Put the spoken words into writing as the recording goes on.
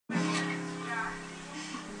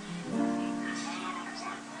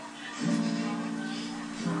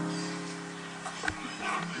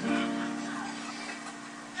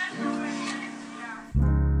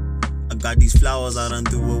got these flowers I done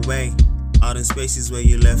threw away. Out in spaces where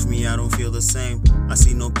you left me, I don't feel the same. I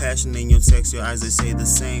see no passion in your text, your eyes they say the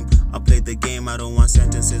same. I played the game, I don't want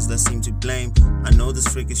sentences that seem to blame. I know this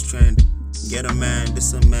freakish trend. Get a man,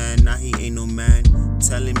 this a man, now he ain't no man.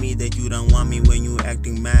 Telling me that you don't want me when you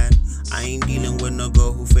acting mad. I ain't dealing with no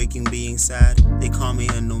girl who faking being sad. They call me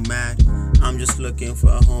a nomad. I'm just looking for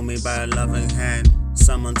a homie by a loving hand.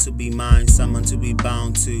 Someone to be mine, someone to be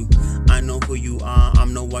bound to. I know who you are, I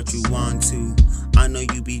know what you want to. I know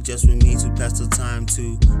you be just with me to pass the time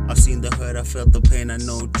too. I've seen the hurt, I felt the pain, I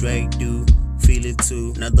know Dray do. Feel it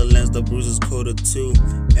too, Netherlands, the bruises colder too.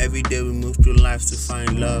 Every day we move through life to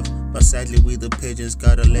find love, but sadly we the pigeons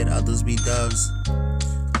gotta let others be doves.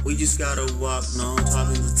 We just gotta walk, no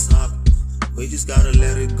talking the talk. We just gotta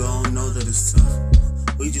let it go, know that it's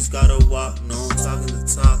tough. We just gotta walk, no talking the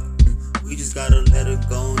talk. We just gotta let it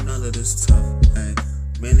go, know that it's tough. Ay,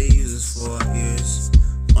 many uses for our ears,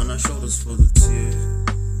 on our shoulders for the tears.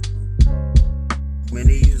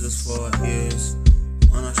 Many uses for our ears,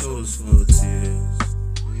 on our shoulders for the tears.